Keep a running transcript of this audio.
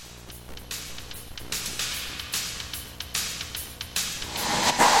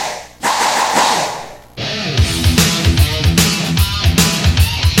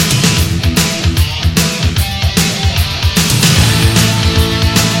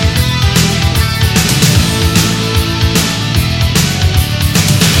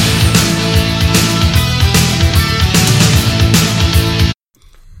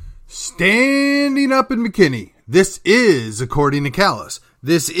Standing up in McKinney. This is According to Callus.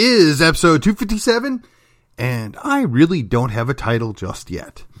 This is episode 257, and I really don't have a title just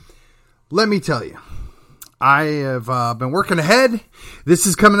yet. Let me tell you, I have been working ahead. This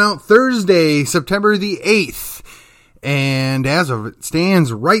is coming out Thursday, September the 8th. And as of it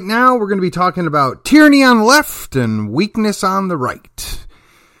stands right now, we're going to be talking about tyranny on the left and weakness on the right.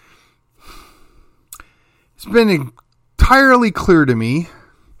 It's been entirely clear to me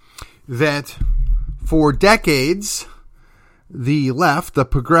that for decades, the left, the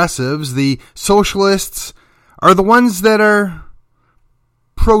progressives, the socialists are the ones that are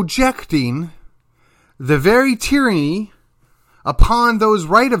projecting the very tyranny upon those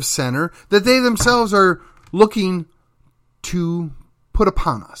right of center that they themselves are looking to put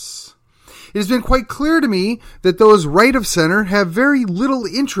upon us. It has been quite clear to me that those right of center have very little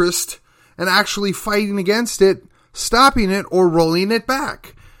interest in actually fighting against it, stopping it, or rolling it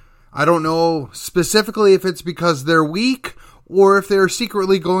back. I don't know specifically if it's because they're weak, or if they're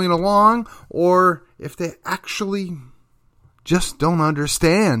secretly going along, or if they actually just don't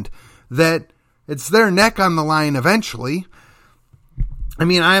understand that it's their neck on the line eventually. I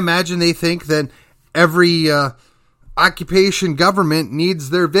mean, I imagine they think that every occupation government needs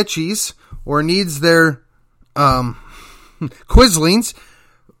their Vichy's or needs their Quislings,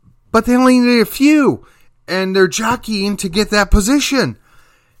 but they only need a few, and they're jockeying to get that position.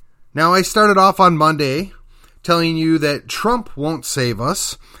 Now, I started off on Monday telling you that Trump won't save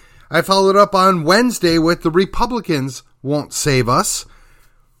us. I followed up on Wednesday with the Republicans won't save us.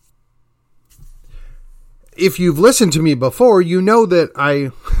 If you've listened to me before, you know that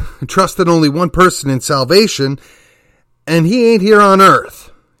I trusted only one person in salvation, and he ain't here on earth.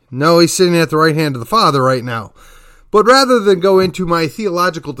 No, he's sitting at the right hand of the Father right now. But rather than go into my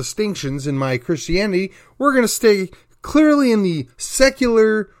theological distinctions in my Christianity, we're going to stay clearly in the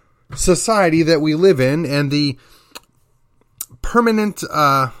secular society that we live in and the permanent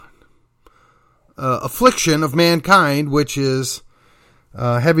affliction of mankind, which is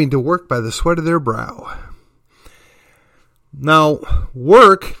having to work by the sweat of their brow. Now,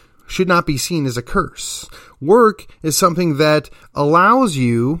 work should not be seen as a curse. Work is something that allows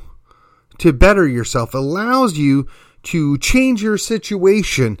you to better yourself, allows you to change your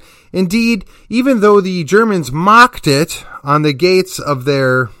situation. Indeed, even though the Germans mocked it on the gates of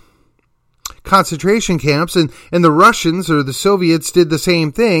their concentration camps, and the Russians or the Soviets did the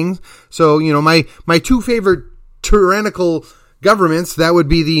same thing. So, you know, my two favorite tyrannical governments, that would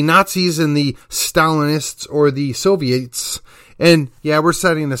be the Nazis and the Stalinists or the Soviets. And yeah, we're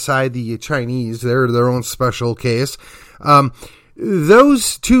setting aside the Chinese. They're their own special case.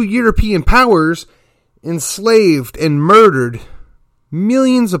 Those two European powers enslaved and murdered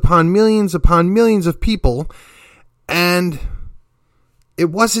millions upon millions upon millions of people. And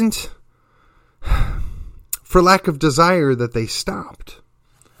it wasn't for lack of desire that they stopped.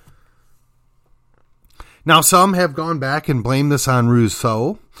 Now, some have gone back and blamed this on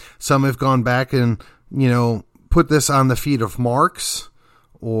Rousseau. Some have gone back and, put this on the feet of Marx,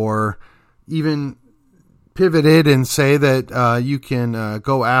 or even pivoted and say that you can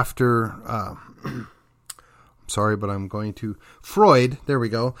go after, I'm sorry, but I'm going to Freud. There we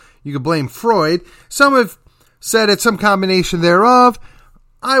go. You can blame Freud. Some have said it's some combination thereof.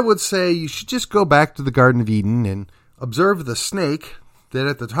 I would say you should just go back to the Garden of Eden and observe the snake that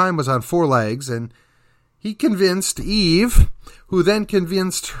at the time was on 4 legs, and he convinced Eve, who then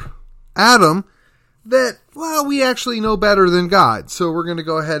convinced Adam that, well, we actually know better than God, so we're going to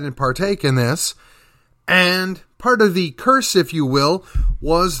go ahead and partake in this. And part of the curse, if you will,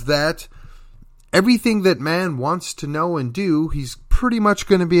 was that everything that man wants to know and do, he's pretty much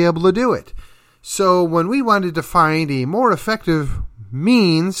going to be able to do it. So when we wanted to find a more effective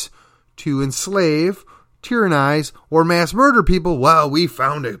means to enslave, tyrannize, or mass murder people, well, we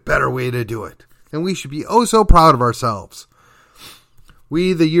found a better way to do it. And we should be oh so proud of ourselves.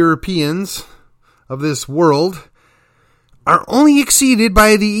 We, the Europeans of this world, are only exceeded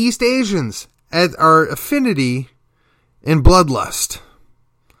by the East Asians at our affinity in bloodlust.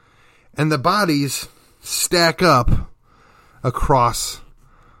 And the bodies stack up across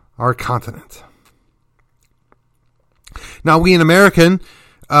our continent. Now, we in America,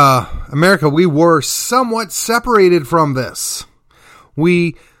 we were somewhat separated from this.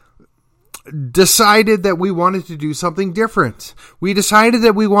 We decided that we wanted to do something different. We decided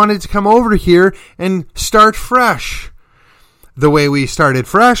that we wanted to come over here and start fresh. The way we started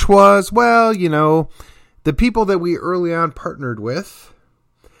fresh was, well, the people that we early on partnered with,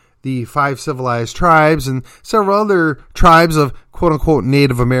 the 5 civilized tribes and several other tribes of quote-unquote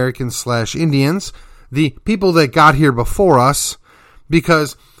Native Americans / Indians, the people that got here before us,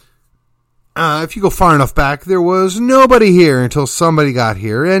 because if you go far enough back, there was nobody here until somebody got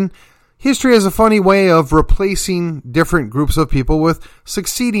here. And history has a funny way of replacing different groups of people with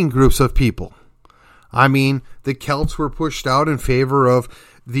succeeding groups of people. I mean, the Celts were pushed out in favor of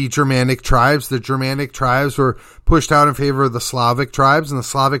the Germanic tribes. The Germanic tribes were pushed out in favor of the Slavic tribes, and the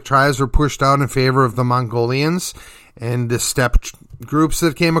Slavic tribes were pushed out in favor of the Mongolians and the steppe groups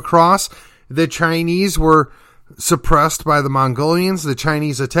that came across. The Chinese were suppressed by the Mongolians. The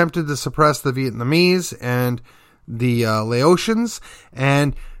Chinese attempted to suppress the Vietnamese and the Laotians,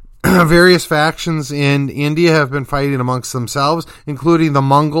 and various factions in India have been fighting amongst themselves, including the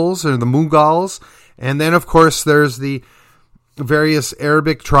Mongols or the Mughals. And then, of course, there's the various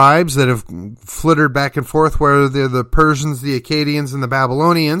Arabic tribes that have flittered back and forth, where they're the Persians, the Akkadians, and the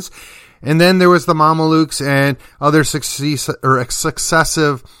Babylonians. And then there was the Mamelukes and other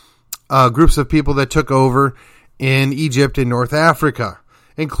successive groups of people that took over in Egypt and North Africa,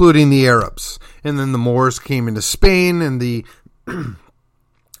 including the Arabs. And then the Moors came into Spain, and the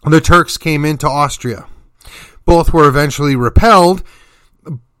Turks came into Austria. Both were eventually repelled,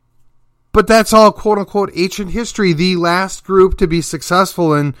 but that's all quote-unquote ancient history. The last group to be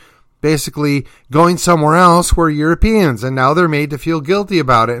successful in basically going somewhere else were Europeans, and now they're made to feel guilty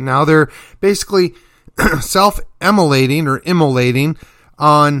about it. And now they're basically self-immolating or immolating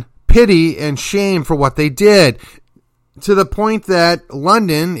on pity and shame for what they did, to the point that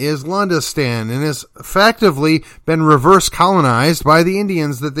London is Londistan and has effectively been reverse colonized by the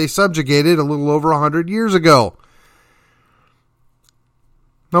Indians that they subjugated a little over 100 years ago.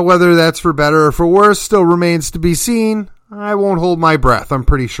 Now, whether that's for better or for worse still remains to be seen. I won't hold my breath. I'm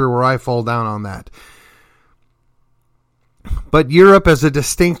pretty sure where I fall down on that. But Europe as a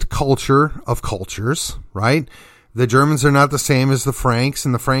distinct culture of cultures, right? The Germans are not the same as the Franks,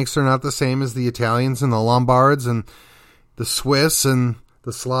 and the Franks are not the same as the Italians and the Lombards and the Swiss and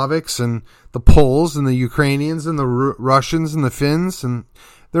the Slavics and the Poles and the Ukrainians and the Russians and the Finns. And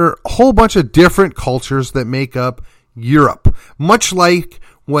there are a whole bunch of different cultures that make up Europe, much like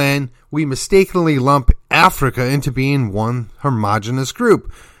when we mistakenly lump Africa into being one homogeneous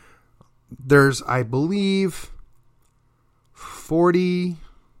group. There's, I believe, 40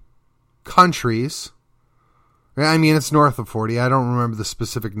 countries. I mean, it's north of 40. I don't remember the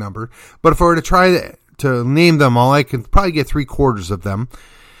specific number. But if I were to try to name them all, I could probably get 3/4 of them,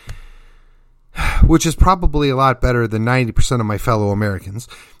 which is probably a lot better than 90% of my fellow Americans.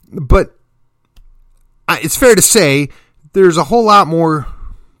 But it's fair to say there's a whole lot more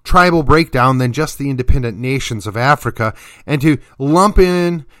tribal breakdown than just the independent nations of Africa. And to lump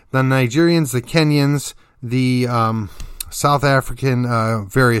in the Nigerians, the Kenyans, the South African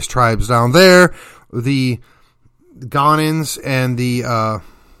various tribes down there, the Ghanans and the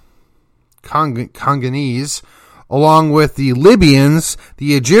Congolese, along with the Libyans,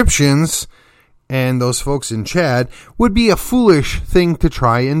 the Egyptians, and those folks in Chad, would be a foolish thing to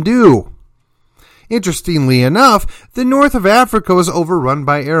try and do. Interestingly enough, the north of Africa was overrun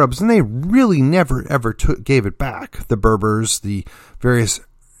by Arabs, and they really never, ever gave it back. The Berbers, the various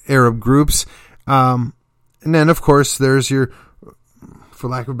Arab groups. And then, of course, there's your, for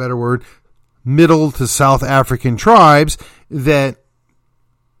lack of a better word, Middle to South African tribes that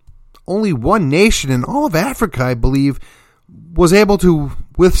only one nation in all of Africa, I believe, was able to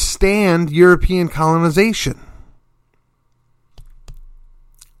withstand European colonization.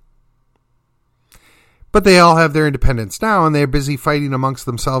 But they all have their independence now, and they're busy fighting amongst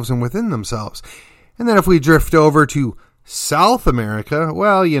themselves and within themselves. And then if we drift over to South America,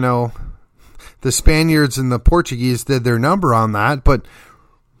 well, you know, the Spaniards and the Portuguese did their number on that, but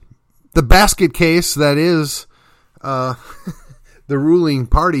the basket case that is the ruling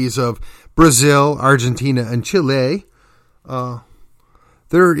parties of Brazil, Argentina, and Chile,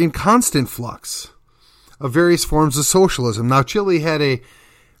 they're in constant flux of various forms of socialism. Now, Chile had a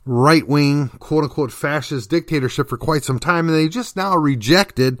right-wing, quote-unquote, fascist dictatorship for quite some time, and they just now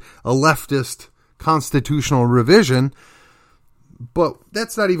rejected a leftist constitutional revision. But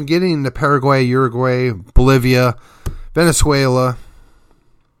that's not even getting into Paraguay, Uruguay, Bolivia, Venezuela,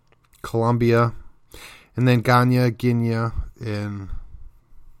 Colombia, and then Ghana, Guinea, and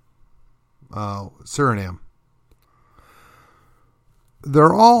Suriname.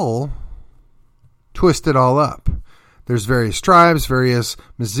 They're all twisted all up. There's various tribes, various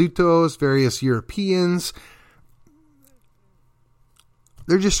Mazitos, various Europeans.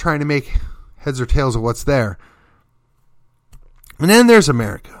 They're just trying to make heads or tails of what's there. And then there's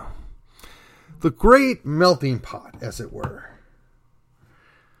America. The great melting pot, as it were.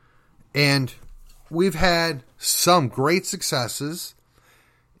 And we've had some great successes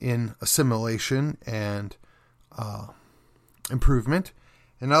in assimilation and improvement.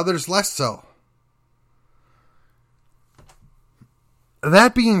 and others less so.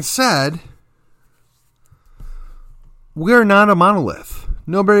 That being said, we're not a monolith.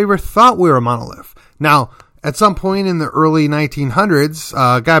 Nobody ever thought we were a monolith. Now, at some point in the early 1900s,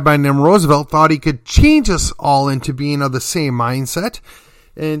 a guy by the name of Roosevelt thought he could change us all into being of the same mindset.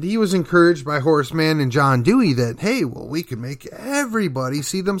 And he was encouraged by Horace Mann and John Dewey that, hey, well, we can make everybody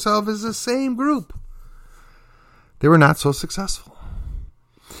see themselves as the same group. They were not so successful.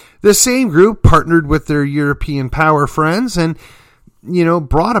 The same group partnered with their European power friends and,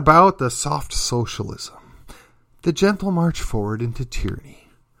 brought about the soft socialism, the gentle march forward into tyranny.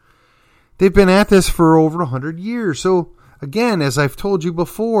 They've been at this for over 100 years. So, again, as I've told you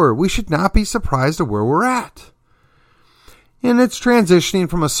before, we should not be surprised at where we're at. And it's transitioning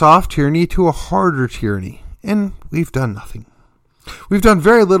from a soft tyranny to a harder tyranny. And we've done nothing. We've done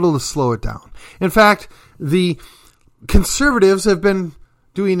very little to slow it down. In fact, the conservatives have been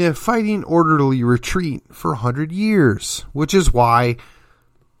doing a fighting orderly retreat for 100 years, which is why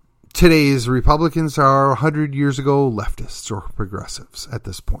today's Republicans are 100 years ago leftists or progressives at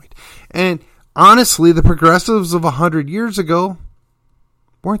this point. And honestly, the progressives of 100 years ago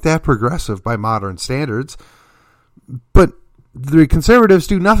weren't that progressive by modern standards, but the conservatives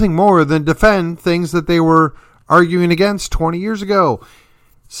do nothing more than defend things that they were arguing against 20 years ago.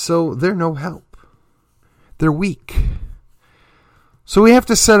 So they're no help. They're weak. So we have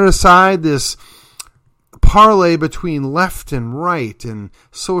to set aside this parlay between left and right and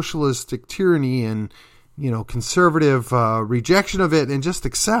socialistic tyranny and, conservative rejection of it, and just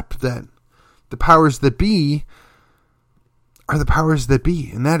accept that the powers that be are the powers that be,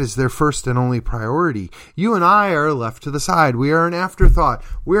 and that is their first and only priority. You and I are left to the side. We are an afterthought.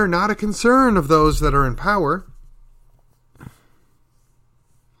 We are not a concern of those that are in power.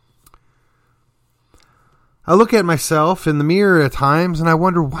 I look at myself in the mirror at times and I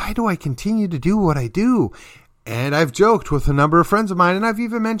wonder, why do I continue to do what I do? And I've joked with a number of friends of mine, and I've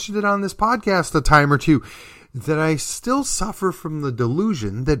even mentioned it on this podcast a time or two, that I still suffer from the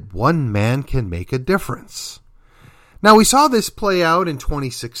delusion that one man can make a difference. Now, we saw this play out in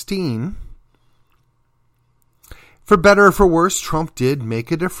 2016. For better or for worse, Trump did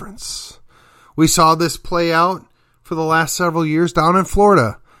make a difference. We saw this play out for the last several years down in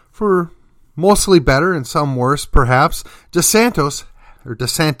Florida. For mostly better and some worse, perhaps, DeSantis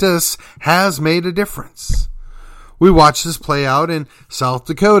has made a difference. We watched this play out in South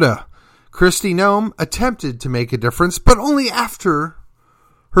Dakota. Kristi Noem attempted to make a difference, but only after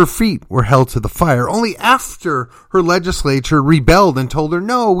her feet were held to the fire, only after her legislature rebelled and told her,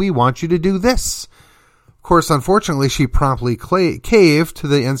 no, we want you to do this. Of course, unfortunately, she promptly caved to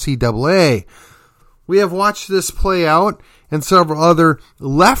the NCAA. We have watched this play out in several other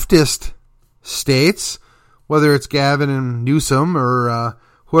leftist states, whether it's Gavin and Newsom or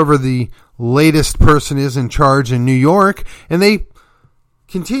whoever the latest person is in charge in New York, and they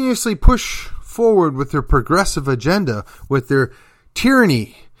continuously push forward with their progressive agenda, with their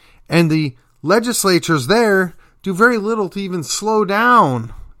tyranny, and the legislatures there do very little to even slow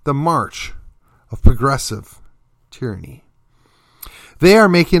down the march of progressive tyranny. They are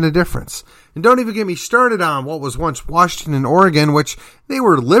making a difference. And don't even get me started on what was once Washington and Oregon, which they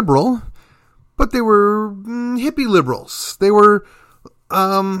were liberal, but they were hippie liberals. They were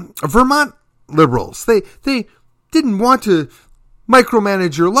Vermont liberals. They didn't want to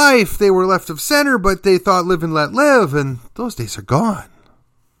micromanage your life. They were left of center, but they thought live and let live, and those days are gone.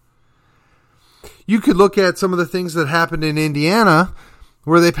 You could look at some of the things that happened in Indiana,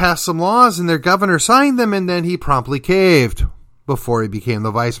 where they passed some laws and their governor signed them, and then he promptly caved before he became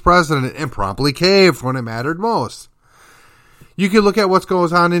the vice president, and promptly caved when it mattered most. You could look at what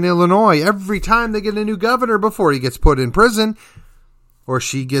goes on in Illinois. Every time they get a new governor, before he gets put in prison or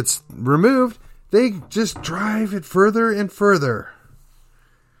she gets removed, they just drive it further and further.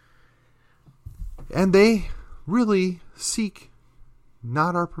 And they really seek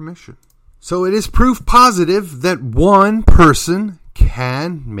not our permission. So it is proof positive that one person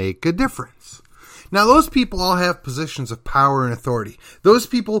can make a difference. Now, those people all have positions of power and authority. Those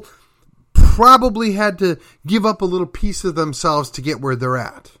people probably had to give up a little piece of themselves to get where they're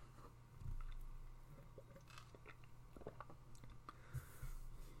at.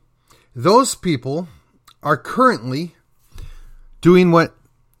 Those people are currently doing what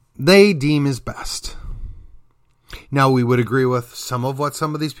they deem is best. Now, we would agree with some of what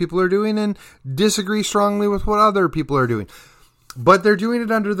some of these people are doing and disagree strongly with what other people are doing. But they're doing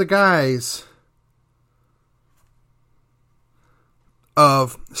it under the guise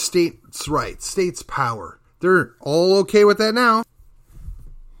of states' rights, states' power. They're all okay with that now.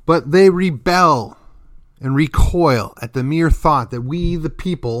 But they rebel and recoil at the mere thought that we, the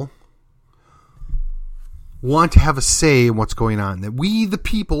people, want to have a say in what's going on, that we, the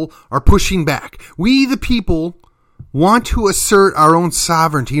people, are pushing back. We, the people, want to assert our own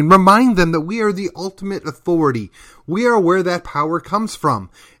sovereignty and remind them that we are the ultimate authority. We are where that power comes from,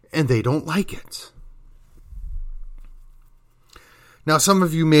 and they don't like it. Now, some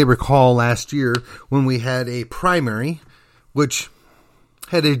of you may recall last year when we had a primary, which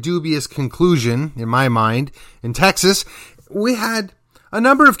had a dubious conclusion, in my mind, in Texas. We had a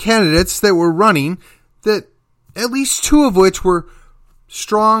number of candidates that were running, that at least two of which were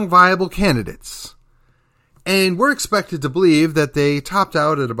strong, viable candidates. And we're expected to believe that they topped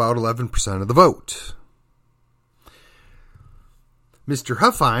out at about 11% of the vote. Mr.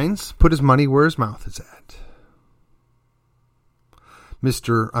 Huffines put his money where his mouth is at.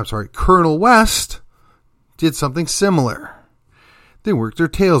 Colonel West did something similar. They worked their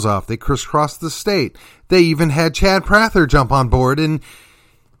tails off. They crisscrossed the state. They even had Chad Prather jump on board, and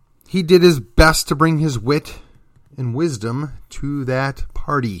he did his best to bring his wit and wisdom to that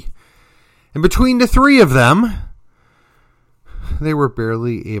party. And between the three of them, they were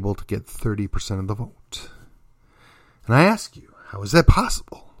barely able to get 30% of the vote. And I ask you, how is that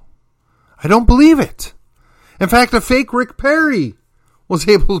possible? I don't believe it. In fact, a fake Rick Perry was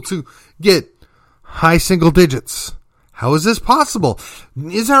able to get high single digits. How is this possible?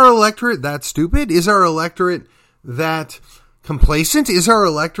 Is our electorate that stupid? Is our electorate that complacent? Is our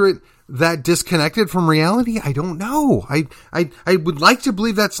electorate that disconnected from reality? I don't know. I would like to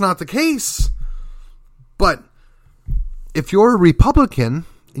believe that's not the case. But if you're a Republican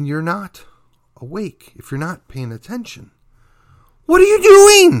and you're not awake, if you're not paying attention, what are you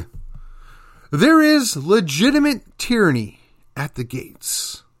doing? There is legitimate tyranny at the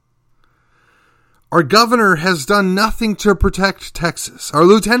gates. Our governor has done nothing to protect Texas. Our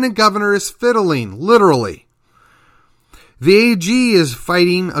lieutenant governor is fiddling, literally. The AG is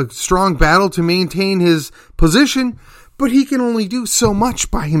fighting a strong battle to maintain his position, but he can only do so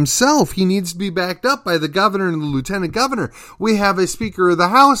much by himself. He needs to be backed up by the governor and the lieutenant governor. We have a Speaker of the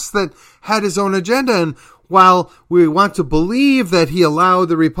House that had his own agenda, and while we want to believe that he allowed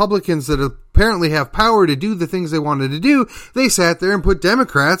the Republicans that apparently have power to do the things they wanted to do, they sat there and put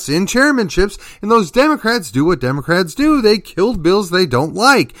Democrats in chairmanships, and those Democrats do what Democrats do. They killed bills they don't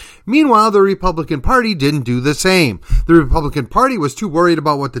like. Meanwhile, the Republican Party didn't do the same. The Republican Party was too worried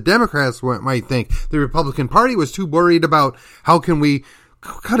about what the Democrats might think. The Republican Party was too worried about how can we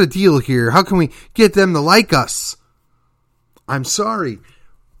cut a deal here? How can we get them to like us? I'm sorry.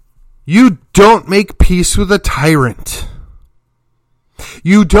 You don't make peace with a tyrant.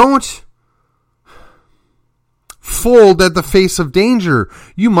 You don't fold at the face of danger.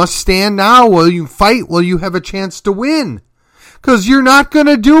 You must stand now while you fight, while you have a chance to win. Because you're not going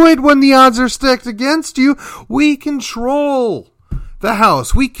to do it when the odds are stacked against you. We control the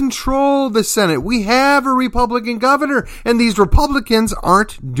House. We control the Senate. We have a Republican governor, and these Republicans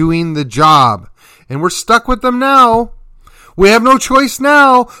aren't doing the job. And we're stuck with them now. We have no choice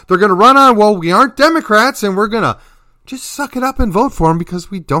now. They're going to run on, well, we aren't Democrats, and we're going to just suck it up and vote for them because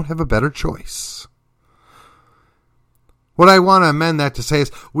we don't have a better choice. What I want to amend that to say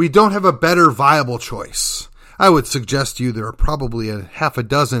is we don't have a better viable choice. I would suggest to you there are probably a half a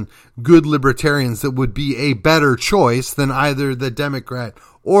dozen good libertarians that would be a better choice than either the Democrat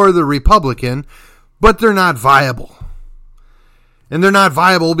or the Republican, but they're not viable. And they're not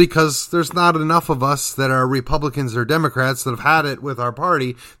viable because there's not enough of us that are Republicans or Democrats that have had it with our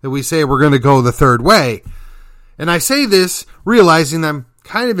party that we say we're going to go the third way. And I say this realizing I'm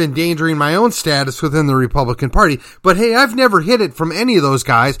kind of endangering my own status within the Republican Party. But hey, I've never hid it from any of those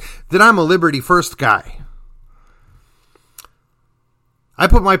guys that I'm a Liberty First guy. I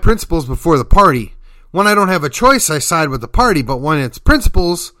put my principles before the party. When I don't have a choice, I side with the party. But when it's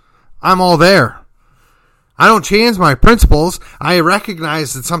principles, I'm all there. I don't change my principles. I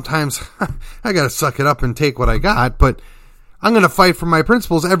recognize that sometimes I got to suck it up and take what I got, but I'm going to fight for my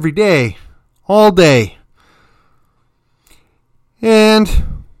principles every day, all day. And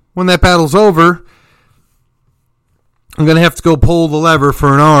when that battle's over, I'm going to have to go pull the lever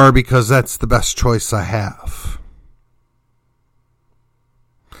for an hour because that's the best choice I have.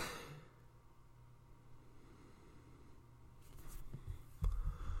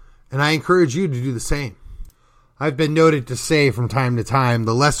 And I encourage you to do the same. I've been noted to say from time to time,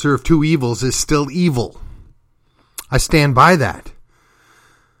 the lesser of two evils is still evil. I stand by that.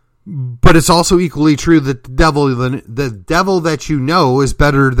 But it's also equally true that the devil that you know is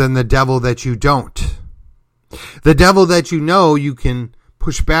better than the devil that you don't. The devil that you know you can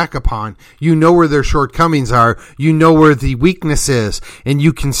push back upon. You know where their shortcomings are. You know where the weakness is. And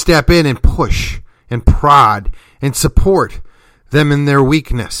you can step in and push and prod and support them in their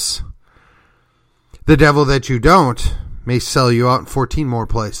weakness. The devil that you don't may sell you out in 14 more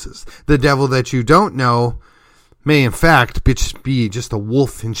places. The devil that you don't know may in fact be just a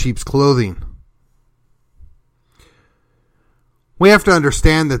wolf in sheep's clothing. We have to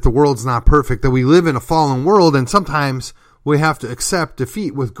understand that the world's not perfect, that we live in a fallen world, and sometimes we have to accept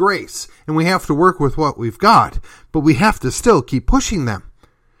defeat with grace, and we have to work with what we've got, but we have to still keep pushing them.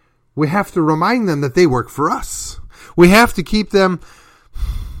 We have to remind them that they work for us. We have to keep them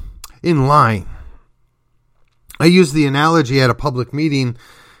in line. I used the analogy at a public meeting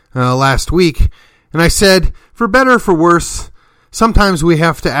last week, and I said, for better or for worse, sometimes we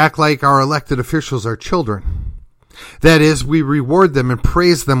have to act like our elected officials are children. That is, we reward them and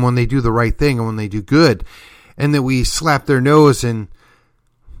praise them when they do the right thing and when they do good, and that we slap their nose and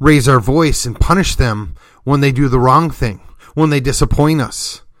raise our voice and punish them when they do the wrong thing, when they disappoint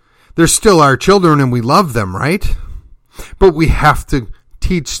us. They're still our children and we love them, right? But we have to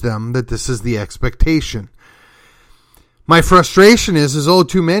teach them that this is the expectation. My frustration is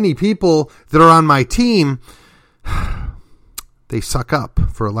too many people that are on my team, they suck up,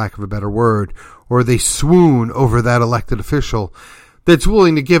 for lack of a better word, or they swoon over that elected official that's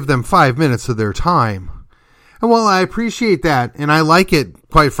willing to give them 5 minutes of their time. And while I appreciate that, and I like it,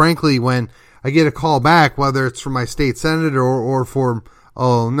 quite frankly, when I get a call back, whether it's from my state senator or from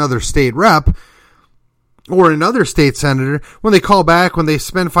another state rep or another state senator, when they call back, when they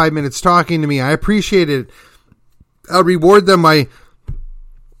spend 5 minutes talking to me, I appreciate it. I'll reward them by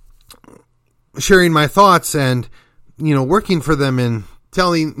sharing my thoughts and, working for them and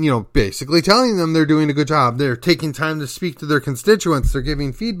basically telling them they're doing a good job. They're taking time to speak to their constituents. They're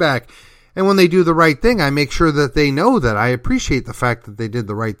giving feedback. And when they do the right thing, I make sure that they know that I appreciate the fact that they did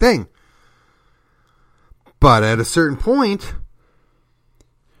the right thing. But at a certain point,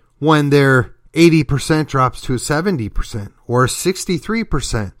 when their 80% drops to a 70% or a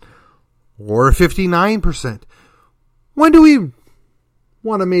 63% or a 59%, when do we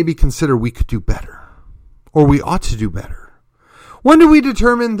want to maybe consider we could do better or we ought to do better? When do we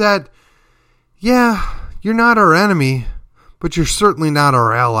determine that, you're not our enemy, but you're certainly not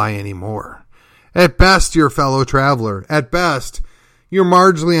our ally anymore? At best, you're a fellow traveler. At best, you're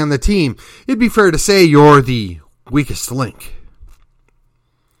marginally on the team. It'd be fair to say you're the weakest link.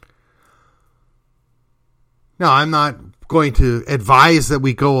 Now, I'm not going to advise that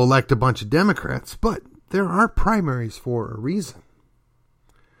we go elect a bunch of Democrats, but there are primaries for a reason.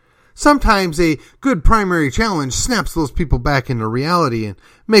 Sometimes a good primary challenge snaps those people back into reality and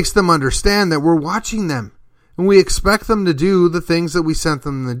makes them understand that we're watching them and we expect them to do the things that we sent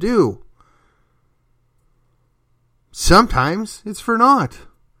them to do. Sometimes it's for naught.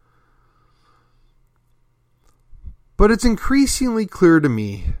 But it's increasingly clear to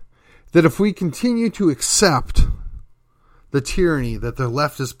me that if we continue to accept the tyranny that the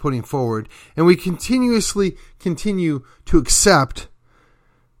left is putting forward, and we continuously continue to accept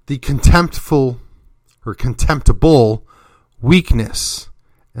the contemptible weakness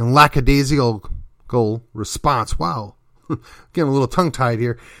and lackadaisical response. Wow. Getting a little tongue-tied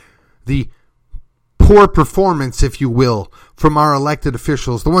here. The poor performance, if you will, from our elected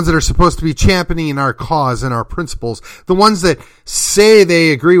officials, the ones that are supposed to be championing our cause and our principles, the ones that say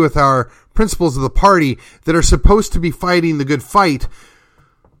they agree with our principles of the party, that are supposed to be fighting the good fight,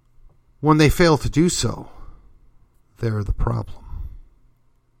 when they fail to do so, they're the problem.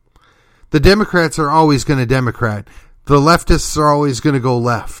 The Democrats are always going to Democrat. The leftists are always going to go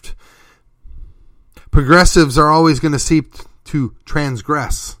left. Progressives are always going to seek to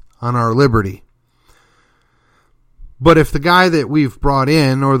transgress on our liberty. But if the guy that we've brought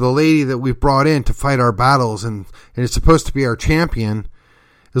in, or the lady that we've brought in to fight our battles and is supposed to be our champion,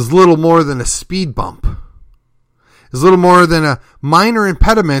 is little more than a speed bump, is little more than a minor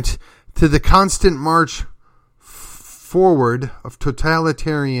impediment to the constant march forward of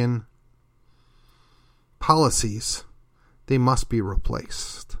totalitarian policies, they must be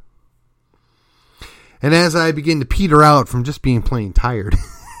replaced. And as I begin to peter out from just being plain tired,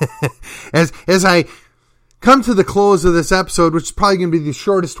 as I come to the close of this episode, which is probably going to be the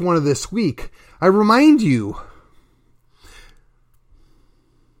shortest one of this week, I remind you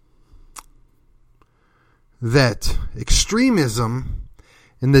that extremism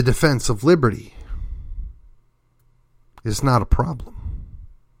in the defense of liberty is not a problem.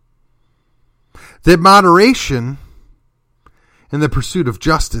 That moderation in the pursuit of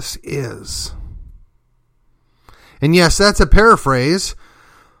justice is. And yes, that's a paraphrase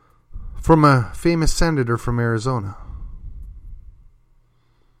from a famous senator from Arizona.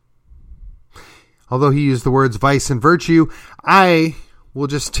 Although he used the words vice and virtue, I will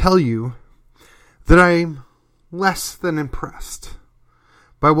just tell you that I'm less than impressed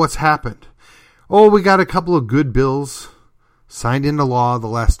by what's happened. Oh, we got a couple of good bills signed into law the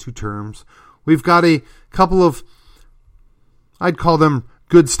last 2 terms. We've got a couple of, I'd call them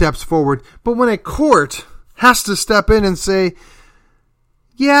good steps forward. But when a court has to step in and say,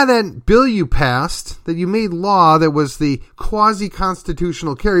 yeah, that bill you passed, that you made law, that was the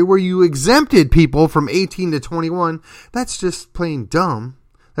quasi-constitutional carry, where you exempted people from 18 to 21, that's just plain dumb.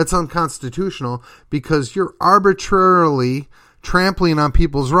 That's unconstitutional because you're arbitrarily trampling on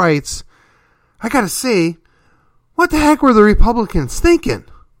people's rights. I gotta say, what the heck were the Republicans thinking?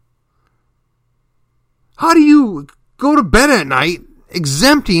 How do you go to bed at night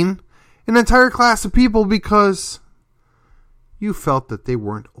exempting an entire class of people because you felt that they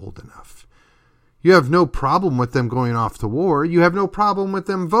weren't old enough? You have no problem with them going off to war. You have no problem with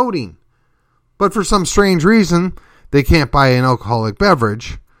them voting. But for some strange reason, they can't buy an alcoholic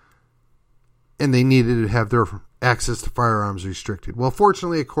beverage, and they needed to have their access to firearms restricted. Well,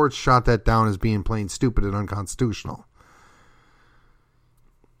 fortunately, a court shot that down as being plain stupid and unconstitutional.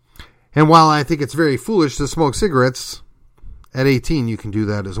 And while I think it's very foolish to smoke cigarettes, at 18 you can do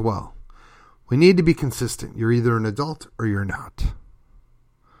that as well. We need to be consistent. You're either an adult or you're not.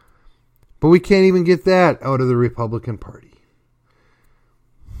 But we can't even get that out of the Republican Party.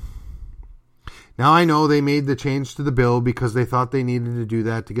 Now I know they made the change to the bill because they thought they needed to do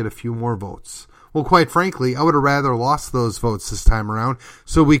that to get a few more votes. Well, quite frankly, I would have rather lost those votes this time around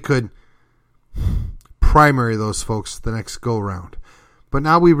so we could primary those folks the next go round. But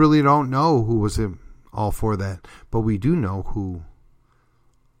now we really don't know who was all for that. But we do know who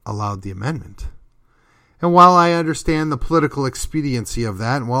allowed the amendment. And while I understand the political expediency of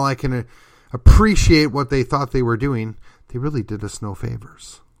that, and while I can appreciate what they thought they were doing, they really did us no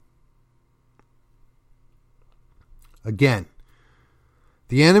favors. Again,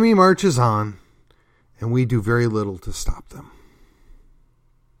 the enemy marches on, and we do very little to stop them.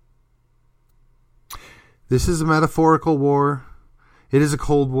 This is a metaphorical war. It is a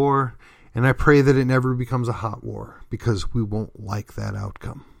cold war, and I pray that it never becomes a hot war, because we won't like that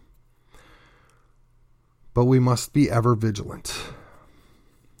outcome. But we must be ever vigilant.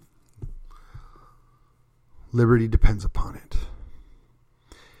 Liberty depends upon it.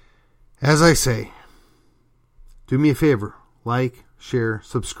 As I say, do me a favor. Like, share,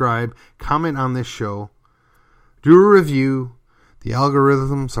 subscribe, comment on this show. Do a review. The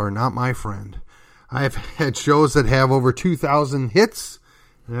algorithms are not my friend. I've had shows that have over 2,000 hits,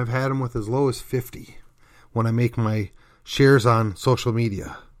 and I've had them with as low as 50 when I make my shares on social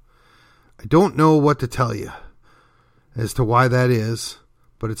media. I don't know what to tell you as to why that is,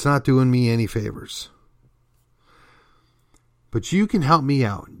 but it's not doing me any favors. But you can help me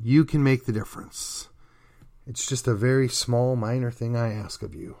out. You can make the difference. It's just a very small, minor thing I ask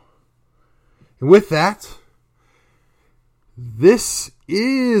of you. And with that, this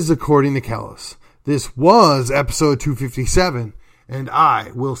is According to Callus. This was episode 257, and I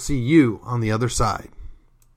will see you on the other side.